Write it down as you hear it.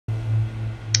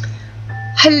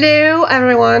Hello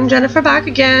everyone, Jennifer back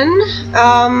again.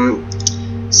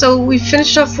 So we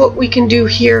finished off what we can do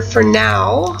here for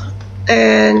now,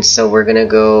 and so we're gonna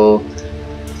go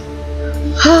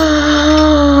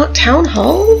Town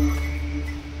Hall?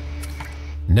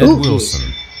 Ned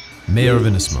Wilson, Mayor of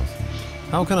Innismouth.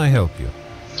 How can I help you?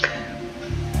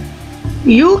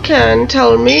 You can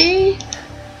tell me.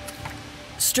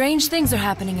 Strange things are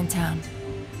happening in town.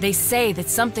 They say that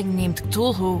something named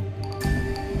Cthulu.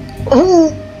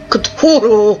 Oh,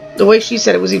 Cthulu! The way she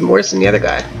said it was even worse than the other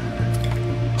guy.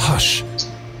 Hush!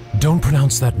 Don't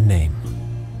pronounce that name.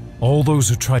 All those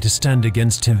who try to stand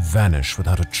against him vanish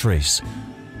without a trace.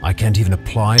 I can't even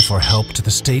apply for help to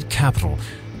the state capital.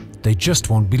 They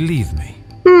just won't believe me.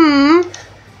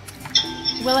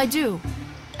 Well, I do.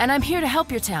 And I'm here to help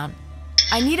your town.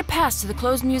 I need a pass to the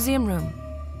closed museum room.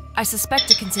 I suspect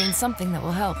it contains something that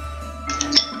will help.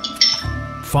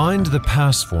 Find the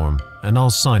pass form, and I'll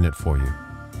sign it for you.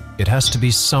 It has to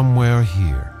be somewhere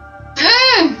here.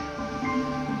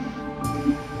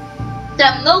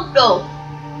 That milk though.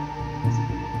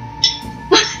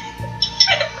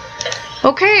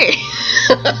 Okay.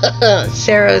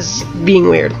 Sarah's being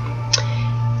weird.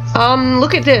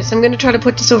 Look at this. I'm gonna try to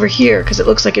put this over here because it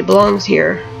looks like it belongs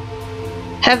here.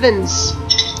 Heavens.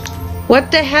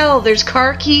 What the hell? There's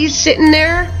car keys sitting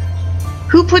there?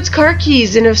 Who puts car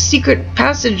keys in a secret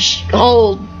passage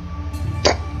hall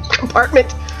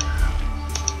compartment?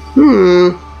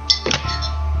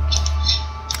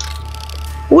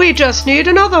 We just need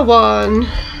another one.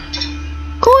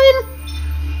 Coin!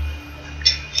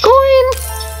 Coin!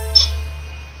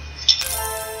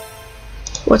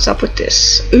 What's up with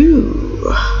this?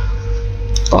 Ooh.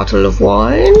 Bottle of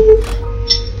wine.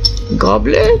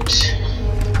 Goblet.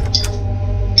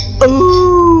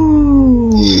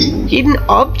 Ooh. Hidden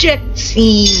object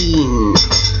scene.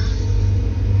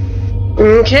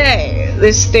 Okay.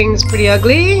 This thing's pretty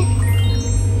ugly.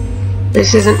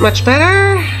 This isn't much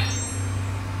better.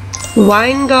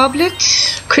 Wine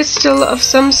goblet. Crystal of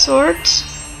some sort.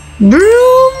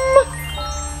 Broom.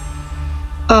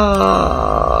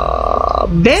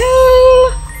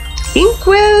 Bell.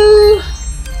 Inkwell.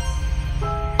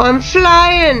 I'm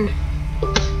flying.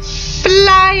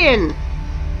 Flying.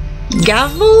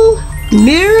 Gavel.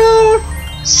 Mirror.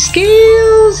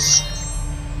 Scales.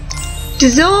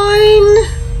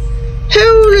 Design.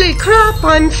 Holy crap,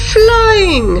 I'm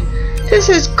flying. This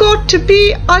has got to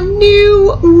be a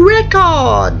new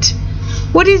record.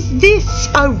 What is this?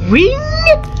 A ring?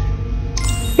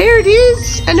 There it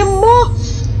is. And a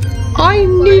moth. I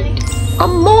need a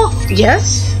moth.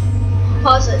 Yes?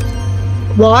 Pause it.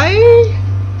 Why?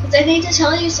 Because I need to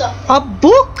tell you something. A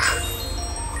book.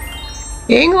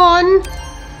 Hang on.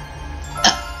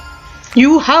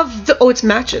 You have the... Oh, it's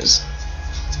matches.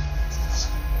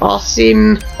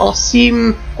 Awesome.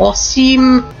 Awesome.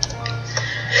 Awesome.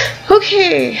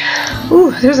 Okay.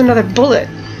 Ooh, there's another bullet.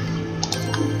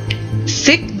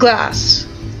 Thick glass.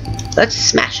 Let's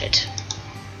smash it.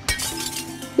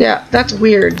 Yeah, that's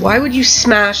weird. Why would you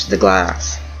smash the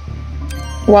glass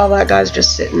while that guy's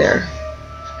just sitting there?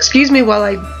 Excuse me while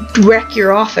I wreck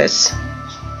your office.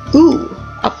 Ooh,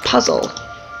 a puzzle.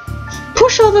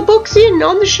 Push all the books in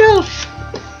on the shelf.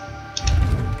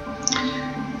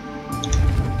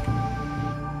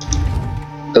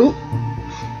 Ooh.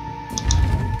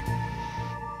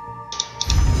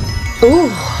 Ooh,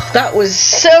 that was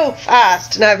so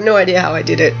fast, and I have no idea how I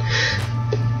did it.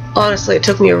 Honestly, it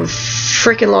took me a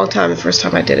freaking long time the first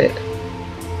time I did it.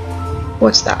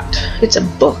 What's that? It's a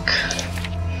book.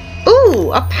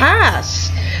 Ooh, a pass.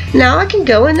 Now I can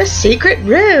go in the secret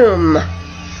room.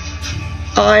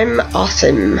 I'm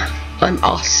awesome. I'm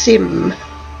awesome.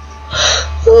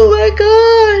 Oh my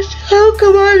gosh, how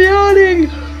come I'm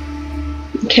yawning?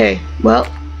 Okay, well,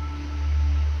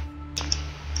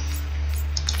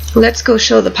 let's go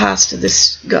show the pass to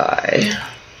this guy.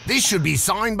 This should be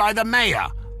signed by the mayor.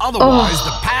 Otherwise,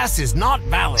 the pass is not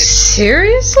valid.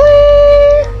 Seriously?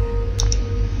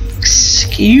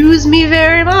 Excuse me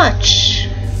very much.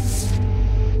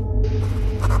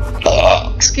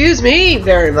 Excuse me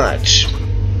very much.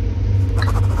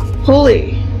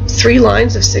 Holy, 3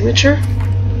 lines of signature?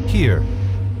 Here.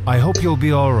 I hope you'll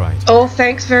be all right. Oh,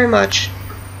 thanks very much.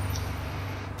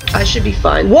 I should be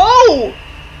fine. Whoa!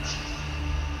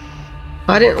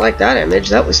 I didn't like that image.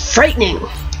 That was frightening.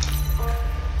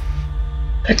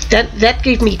 That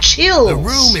gave me chills. The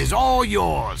room is all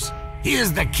yours.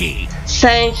 Here's the key.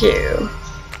 Thank you.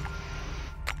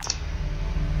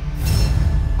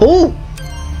 Oh!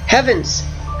 Heavens!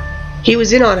 He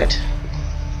was in on it.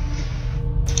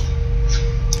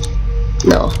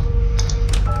 No.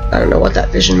 I don't know what that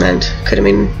vision meant. Could have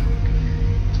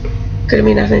Could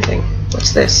mean anything.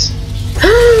 What's this?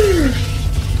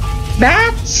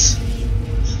 Bats!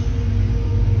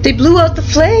 They blew out the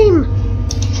flame!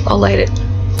 I'll light it.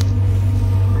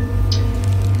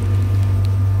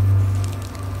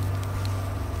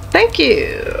 Thank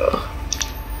you!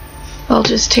 I'll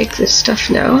just take this stuff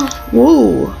now.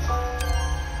 Whoa!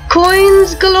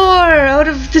 Coins galore! Out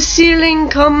of the ceiling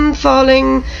come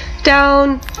falling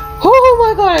down. Oh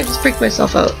my god, I just freaked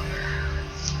myself out.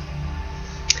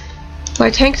 My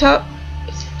tank top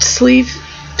sleeve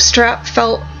strap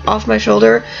fell off my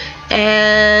shoulder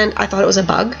and I thought it was a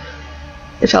bug.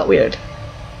 It felt weird.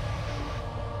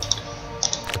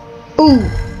 Ooh!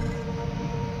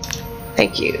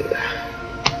 Thank you.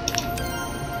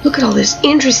 Look at all this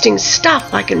interesting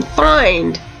stuff I can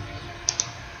find.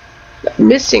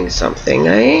 Missing something,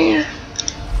 eh?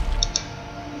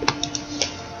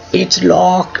 It's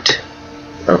locked.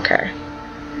 Okay.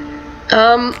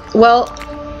 Well,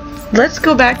 let's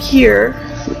go back here.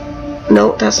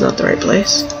 No, that's not the right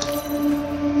place.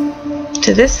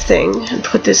 To this thing and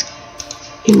put this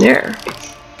in there.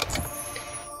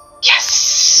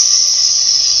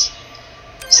 Yes!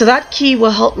 So that key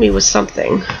will help me with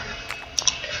something.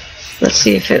 Let's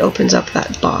see if it opens up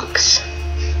that box.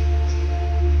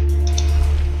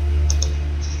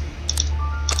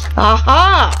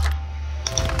 Aha!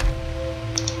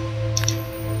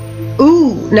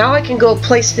 Ooh, now I can go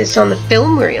place this on the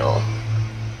film reel.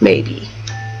 Maybe.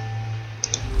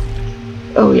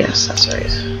 Oh yes, that's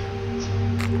right.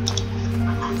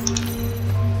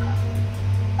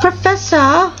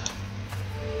 Professor!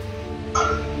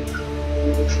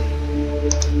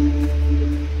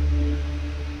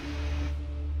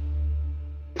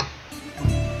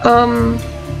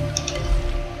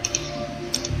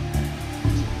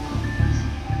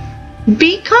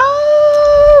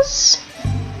 Because...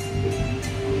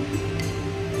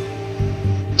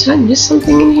 Did I miss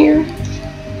something in here?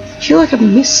 I feel like I've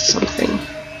missed something.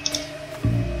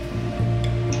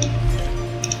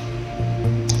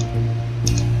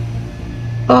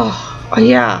 Oh,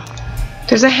 yeah.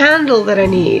 There's a handle that I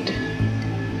need.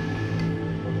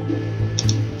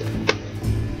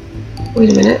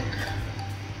 Wait a minute.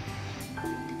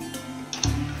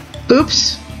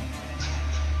 Oops.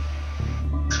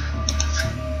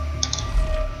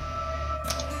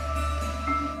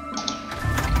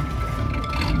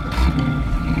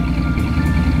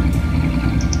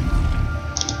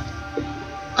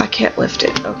 I can't lift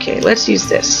it. Okay, let's use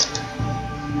this.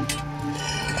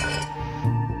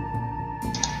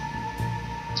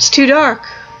 It's too dark.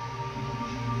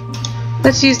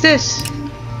 Let's use this.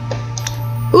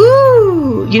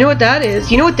 Ooh! You know what that is?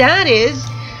 You know what that is?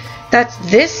 That's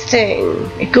this thing.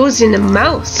 It goes in the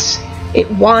mouse. It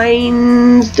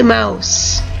winds the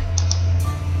mouse.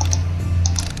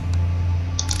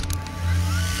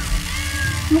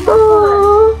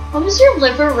 Oh, is your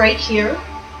liver right here?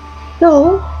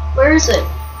 No. Where is it?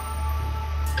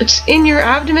 It's in your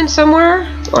abdomen somewhere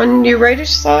on your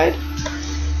rightish side.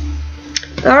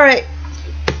 All right.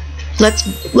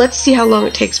 Let's see how long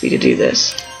it takes me to do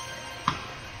this.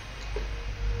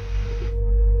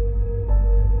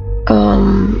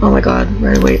 Oh my god,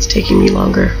 right away it's taking me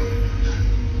longer.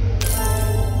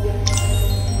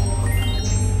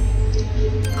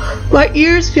 My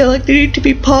ears feel like they need to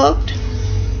be popped.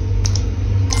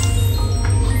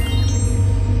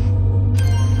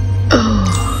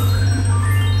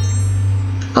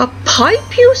 A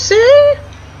pipe, you say?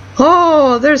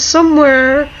 Oh, there's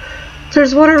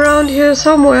one around here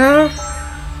somewhere.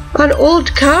 An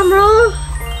old camera?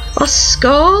 A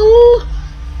skull?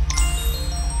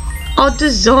 A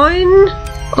design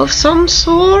of some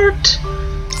sort?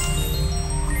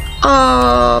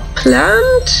 A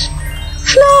plant?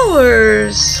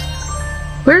 Flowers?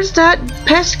 Where's that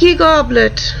pesky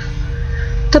goblet?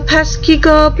 The pesky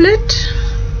goblet?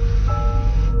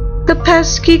 The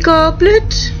pesky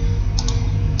goblet?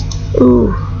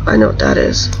 Ooh, I know what that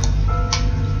is.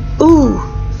 Ooh.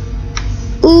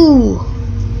 Ooh.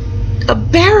 A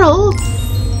barrel?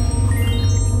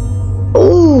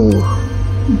 Ooh.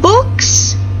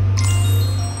 Books?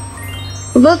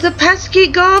 About the pesky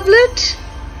goblet?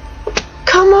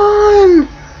 Come on!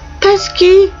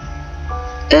 Pesky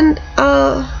and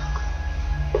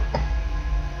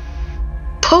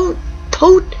totem.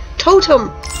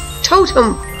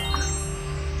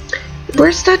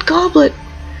 Where's that goblet?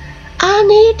 I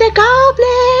need the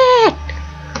goblet!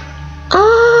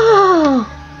 Oh!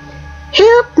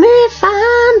 Help me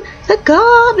find the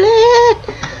goblet!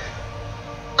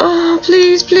 Oh,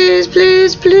 please, please,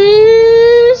 please,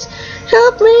 please!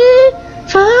 Help me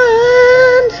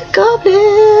find the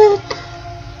goblet!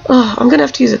 Oh, I'm gonna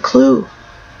have to use a clue.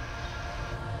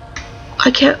 I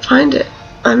can't find it.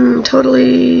 I'm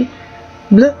totally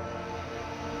blah.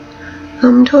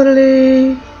 I'm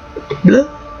totally blah.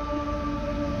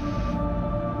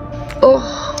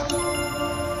 Oh.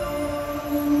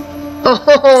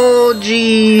 Oh,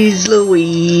 jeez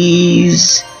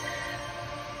Louise.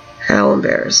 How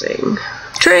embarrassing.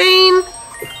 Train!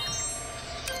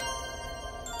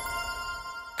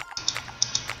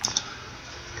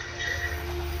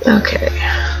 Okay.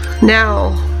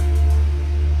 Now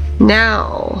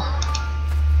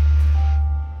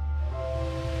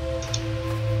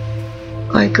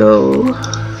I go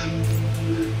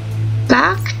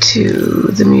back to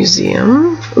the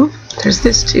museum. Ooh, there's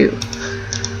this too.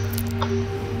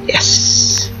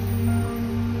 Yes.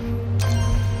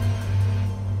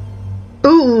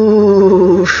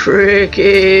 Ooh,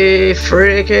 fricky.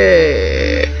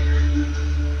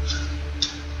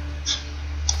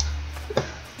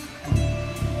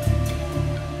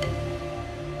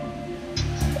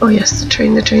 Oh yes, the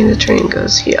train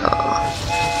goes here.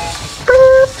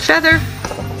 Feather.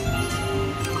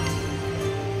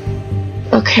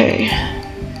 Okay.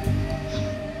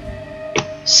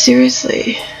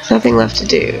 Seriously, nothing left to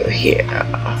do here.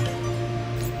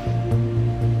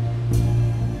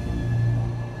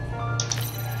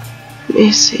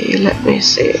 Let me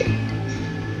see.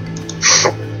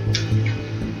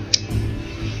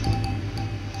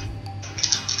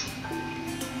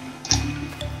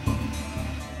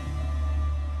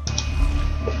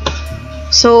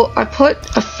 So I put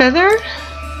a feather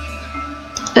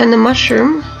and a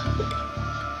mushroom,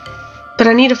 but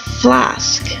I need a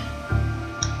flask.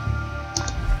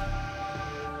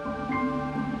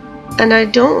 And I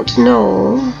don't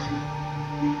know.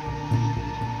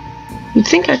 You'd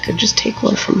think I could just take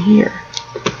one from here.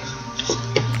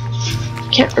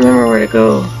 Can't remember where to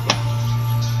go.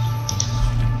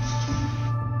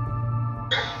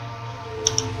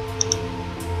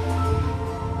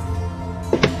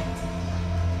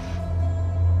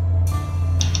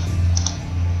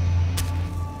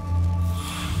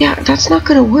 Yeah, that's not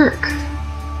gonna work.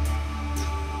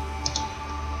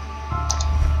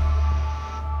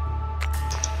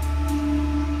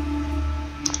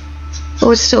 Oh,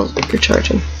 it's still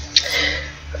recharging.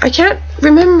 I can't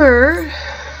remember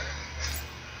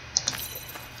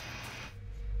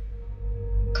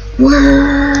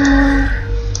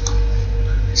where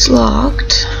it's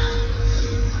locked.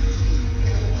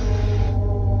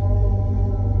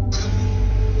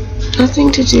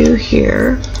 Nothing to do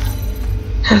here.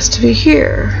 Has to be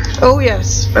here. Oh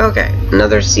yes. Okay.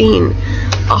 Another scene.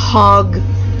 A hog.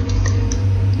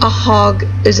 A hog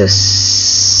is a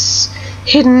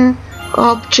hidden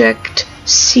object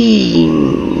scene.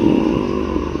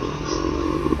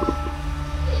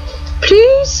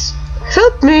 Please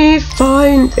help me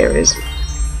find. There it is.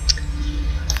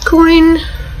 Coin.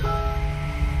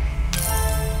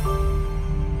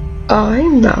 Eye,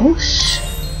 mouse.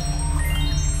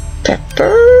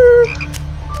 Pepper.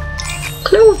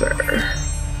 Clover.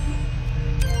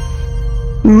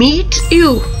 Meat?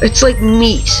 Ew, it's like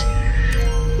meat.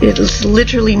 It's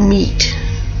literally meat.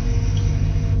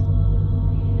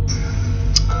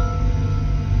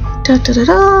 Da da da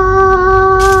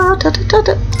da da da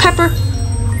da. Pepper.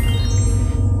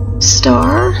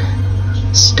 Star.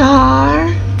 Star.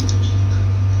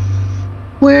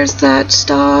 Where's that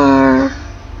star?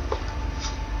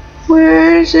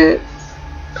 Where is it?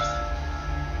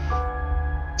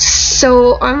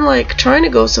 So I'm like trying to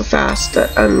go so fast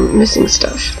that I'm missing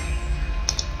stuff.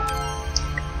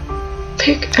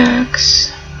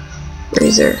 Pickaxe,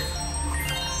 razor,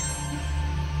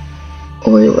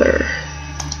 oiler.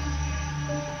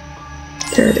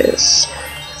 There it is.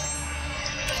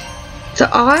 The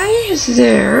eye is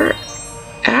there.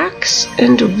 Axe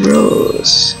and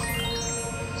rose.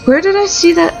 Where did I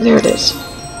see that? There it is.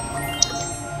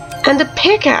 And the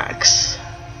pickaxe.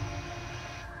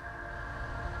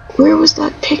 Where was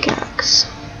that pickaxe?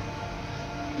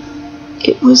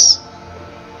 It was...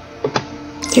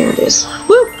 There it is.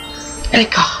 Woo!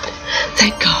 Thank God.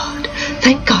 Thank God.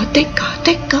 Thank God. Thank God.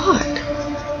 Thank God.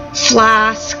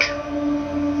 Flask.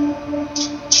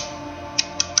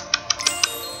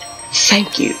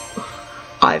 Thank you.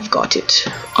 I've got it.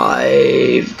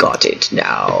 I've got it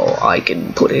now. I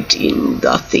can put it in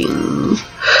the thing.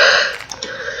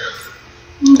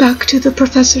 Back to the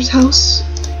professor's house.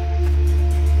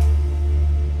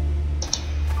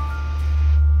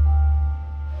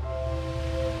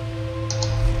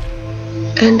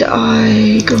 And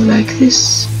I go like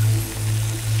this.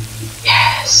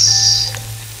 Yes.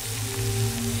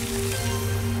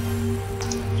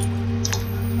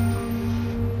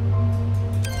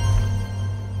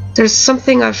 There's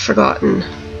something I've forgotten.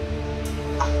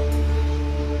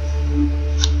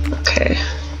 Okay.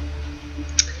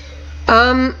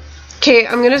 Okay,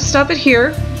 I'm gonna stop it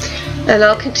here, and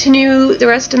I'll continue the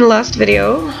rest in the last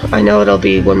video. I know it'll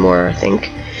be one more, I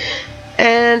think.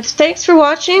 And thanks for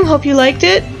watching. Hope you liked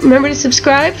it. Remember to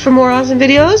subscribe for more awesome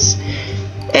videos,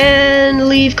 and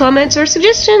leave comments or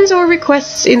suggestions or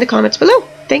requests in the comments below.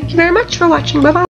 Thank you very much for watching. Bye bye.